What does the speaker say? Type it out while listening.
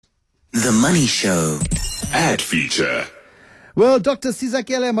The Money Show. Ad feature. Well, Dr.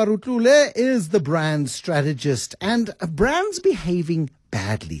 Sizakele Marutlule is the brand strategist, and brands behaving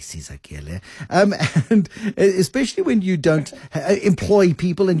badly, Sizakele, and especially when you don't employ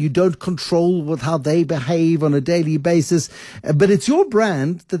people and you don't control with how they behave on a daily basis, but it's your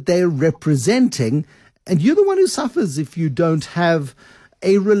brand that they're representing, and you're the one who suffers if you don't have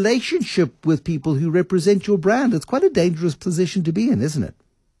a relationship with people who represent your brand. It's quite a dangerous position to be in, isn't it?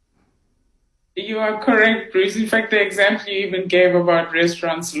 You are correct, Bruce. In fact, the example you even gave about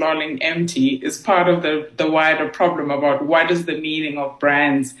restaurants lolling empty is part of the wider problem about what is the meaning of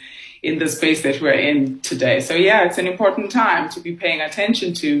brands in the space that we're in today. So yeah, it's an important time to be paying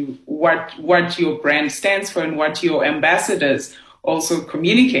attention to what your brand stands for and what your ambassadors also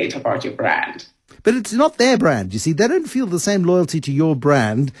communicate about your brand. But it's not their brand, you see. They don't feel the same loyalty to your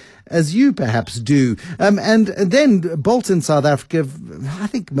brand as you perhaps do. And then Bolt in South Africa, I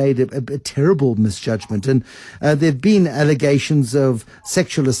think, made a terrible misjudgment. And there have been allegations of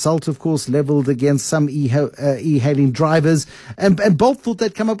sexual assault, of course, leveled against some e-hailing drivers. And Bolt thought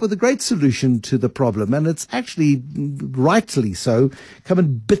they'd come up with a great solution to the problem. And it's actually, rightly so, come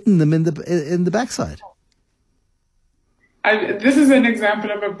and bitten them in the backside. This is an example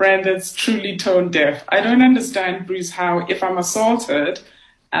of a brand that's truly tone deaf. I don't understand, Bruce, how if I'm assaulted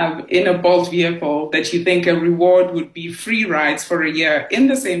in a Bolt vehicle, that you think a reward would be free rides for a year in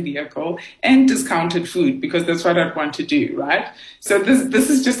the same vehicle and discounted food, because that's what I'd want to do, right? So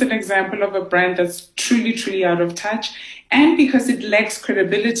this is just an example of a brand that's truly, truly out of touch. And because it lacks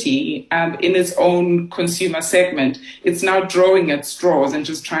credibility in its own consumer segment, it's now drawing at straws and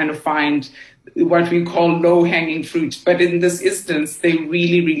just trying to find what we call low-hanging fruit. But in this instance, they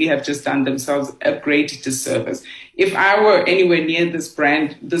really, really have just done themselves a great disservice. If I were anywhere near this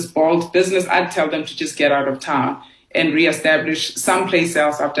brand, this Bolt business, I'd tell them to just get out of town and reestablish someplace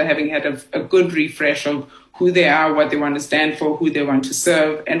else after having had a good refresh of who they are, what they want to stand for, who they want to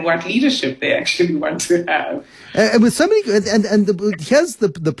serve, and what leadership they actually want to have. And with so many, here's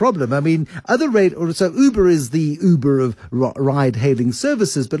the problem. I mean, so Uber is the Uber of ride-hailing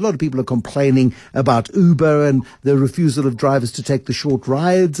services, but a lot of people are complaining about Uber and the refusal of drivers to take the short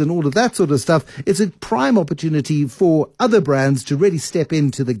rides and all of that sort of stuff. It's a prime opportunity for other brands to really step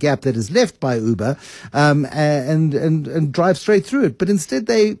into the gap that is left by Uber, and drive straight through it. But instead,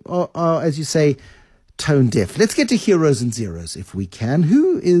 they are, as you say, tone deaf. Let's get to heroes and zeros if we can.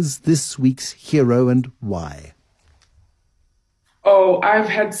 Who is this week's hero and why? Oh, I've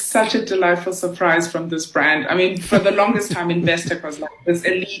had such a delightful surprise from this brand. I mean, for the longest time, Investec was like this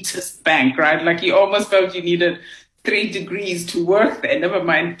elitist bank, right? Like you almost felt you needed 3 degrees to work there, never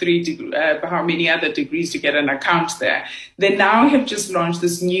mind how many other degrees to get an account there. They now have just launched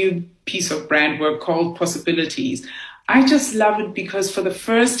this new piece of brand work called Possibilities. I just love it because for the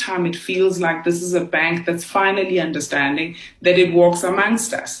first time, it feels like this is a bank that's finally understanding that it walks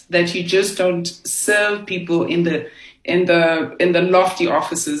amongst us, that you just don't serve people in the lofty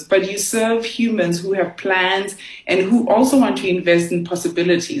offices, but you serve humans who have plans and who also want to invest in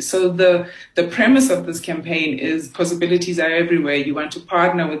possibilities. So the premise of this campaign is possibilities are everywhere. You want to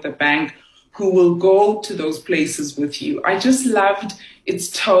partner with a bank who will go to those places with you. I just loved its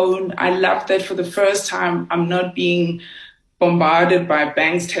tone. I loved that for the first time, I'm not being bombarded by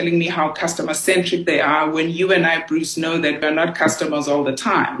banks telling me how customer-centric they are when you and I, Bruce, know that we're not customers all the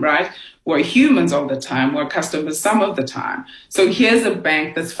time, right? We're humans all the time. We're customers some of the time. So here's a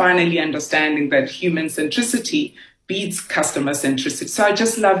bank that's finally understanding that human centricity beats customer centricity. So I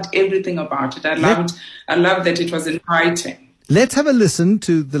just loved everything about it. I loved that it was inviting. Let's have a listen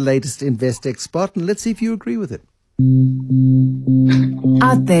to the latest Investec spot and let's see if you agree with it.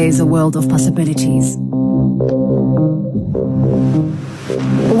 Out there is a world of possibilities.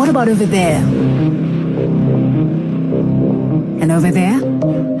 But what about over there? And over there?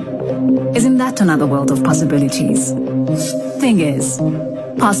 Isn't that another world of possibilities? Thing is,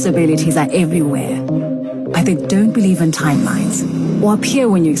 possibilities are everywhere. But they don't believe in timelines or appear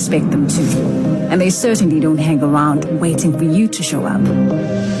when you expect them to. And they certainly don't hang around waiting for you to show up.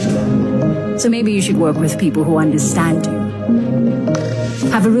 So maybe you should work with people who understand you,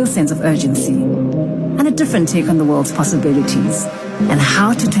 have a real sense of urgency, and a different take on the world's possibilities and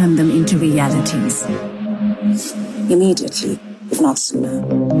how to turn them into realities. Immediately, if not sooner.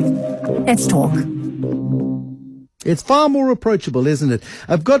 Let's talk. It's far more approachable, isn't it?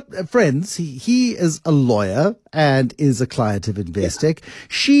 I've got friends. He is a lawyer and is a client of Investec.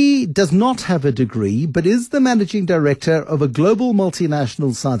 She does not have a degree, but is the managing director of a global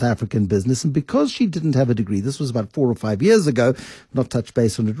multinational South African business. And because she didn't have a degree, this was about 4 or 5 years ago, not touched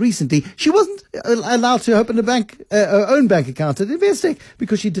base on it recently, she wasn't allowed to open her own bank account at Investec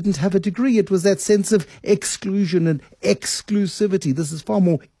because she didn't have a degree. It was that sense of exclusion and exclusivity. This is far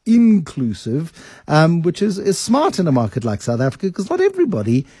more inclusive, which is smart in a market like South Africa because not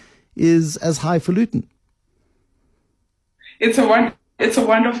everybody is as highfalutin. It's a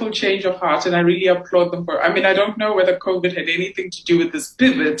wonderful change of heart, and I really applaud them for. I mean, I don't know whether COVID had anything to do with this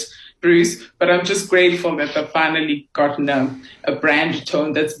pivot, Bruce, but I'm just grateful that they've finally gotten a brand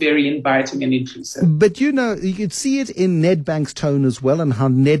tone that's very inviting and inclusive. But you could see it in Nedbank's tone as well, and how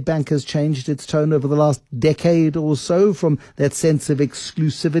Nedbank has changed its tone over the last decade or so from that sense of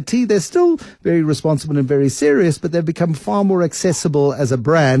exclusivity. They're still very responsible and very serious, but they've become far more accessible as a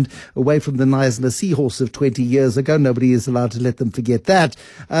brand, away from the Knysna Seahorse of 20 years ago. Nobody is allowed to let them forget that,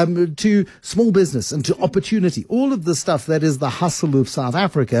 to small business and to opportunity. All of the stuff that is the hustle of South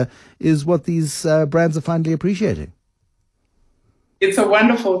Africa is what these brands are finally appreciating. It's a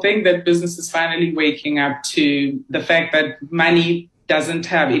wonderful thing that business is finally waking up to the fact that money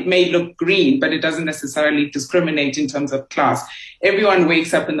it may look green, but it doesn't necessarily discriminate in terms of class. Everyone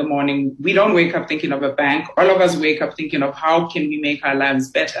wakes up in the morning. We don't wake up thinking of a bank. All of us wake up thinking of how can we make our lives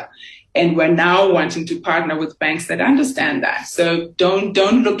better. And we're now wanting to partner with banks that understand that. So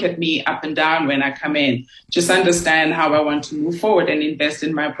don't look at me up and down when I come in. Just understand how I want to move forward and invest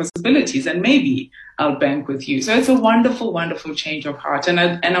in my possibilities. And maybe I'll bank with you. So it's a wonderful, wonderful change of heart. And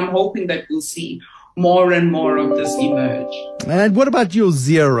I'm hoping that we'll see more and more of this emerge. And what about your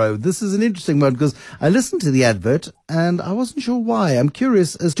Zero? This is an interesting one because I listened to the advert and I wasn't sure why. I'm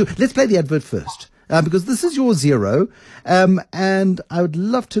curious as to, let's play the advert first. Because this is your Zero, and I would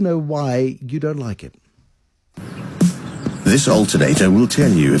love to know why you don't like it. This alternator will tell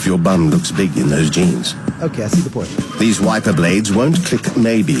you if your bum looks big in those jeans. Okay, I see the point. These wiper blades won't click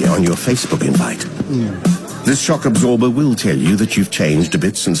maybe on your Facebook invite. This shock absorber will tell you that you've changed a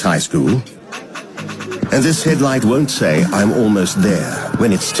bit since high school. And this headlight won't say, I'm almost there,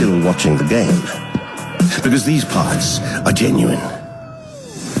 when it's still watching the game. Because these parts are genuine.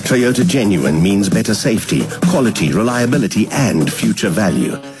 Toyota Genuine means better safety, quality, reliability, and future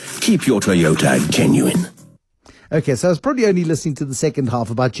value. Keep your Toyota genuine. Okay, so I was probably only listening to the second half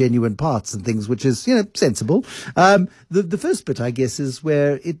about genuine parts and things, which is, sensible. The first bit, I guess, is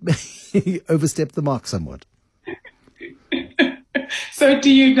where it overstepped the mark somewhat. So do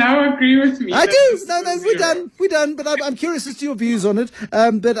you now agree with me? I do. No, we're done. But I'm curious as to your views on it.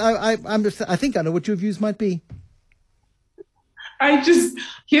 But I think I know what your views might be.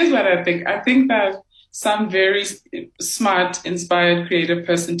 Here's what I think. I think that some very smart, inspired, creative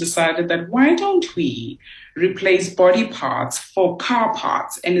person decided that why don't we replace body parts for car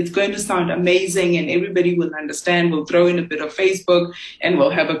parts? And it's going to sound amazing and everybody will understand. We'll throw in a bit of Facebook and we'll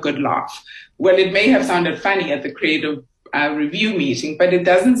have a good laugh. Well, it may have sounded funny at the creative review meeting, but it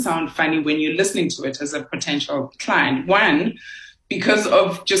doesn't sound funny when you're listening to it as a potential client. One, because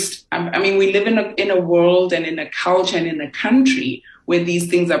of we live in a world and in a culture and in a country where these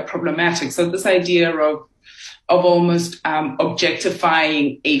things are problematic. So this idea of almost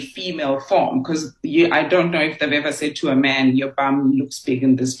objectifying a female form, because I don't know if they've ever said to a man, your bum looks big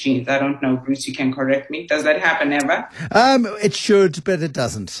in this jeans. I don't know, Bruce, you can correct me. Does that happen ever? It should, but it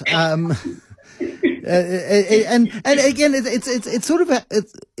doesn't. And again, it's sort of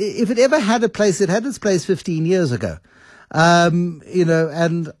if it ever had a place, it had its place 15 years ago. I don't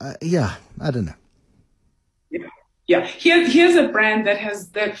know. Yeah. Here's a brand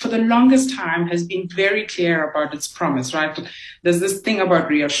that for the longest time has been very clear about its promise, right? There's this thing about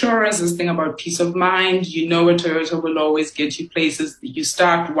reassurance, this thing about peace of mind. A Toyota will always get you places. You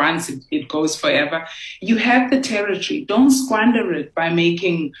start once, it goes forever. You have the territory. Don't squander it by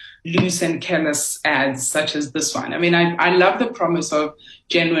making loose and careless ads such as this one. I mean, I love the promise of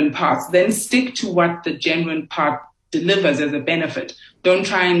genuine parts. Then stick to what the genuine part delivers as a benefit. Don't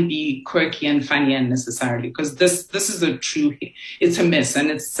try and be quirky and funny unnecessarily, because this is it's a miss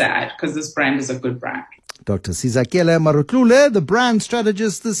and it's sad because this brand is a good brand. Dr. Sizakele Marutlule, the brand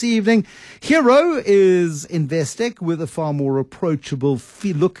strategist this evening. Hero is Investec with a far more approachable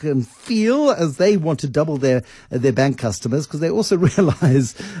look and feel as they want to double their bank customers, because they also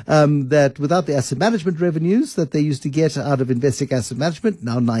realize that without the asset management revenues that they used to get out of Investec Asset Management,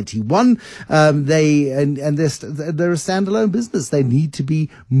 now 91, they're a standalone business. They need to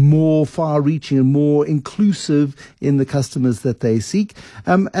be more far-reaching and more inclusive in the customers that they seek.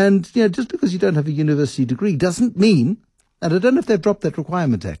 Just because you don't have a university degree doesn't mean, and I don't know if they've dropped that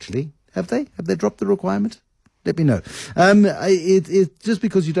requirement actually. Have they? Have they dropped the requirement? Let me know. It just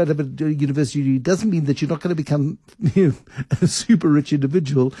because you don't have a university degree doesn't mean that you're not going to become a super rich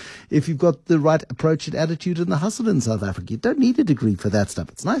individual if you've got the right approach and attitude and the hustle in South Africa. You don't need a degree for that stuff.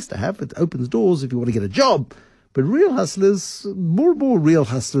 It's nice to have. It opens doors if you want to get a job. But real hustlers, more and more real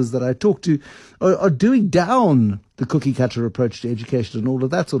hustlers that I talk to are doing down the cookie cutter approach to education and all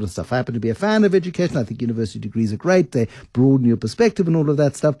of that sort of stuff. I happen to be a fan of education. I think university degrees are great. They broaden your perspective and all of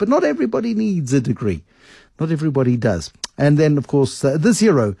that stuff. But not everybody needs a degree. Not everybody does. And then, of course, this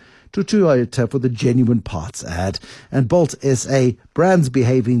hero, Tutu Ayuta, for the Genuine Parts ad. And Bolt SA, brands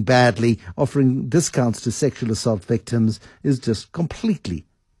behaving badly, offering discounts to sexual assault victims, is just completely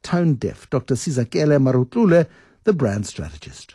tone deaf. Dr. Sizakele Marutlule, the brand strategist.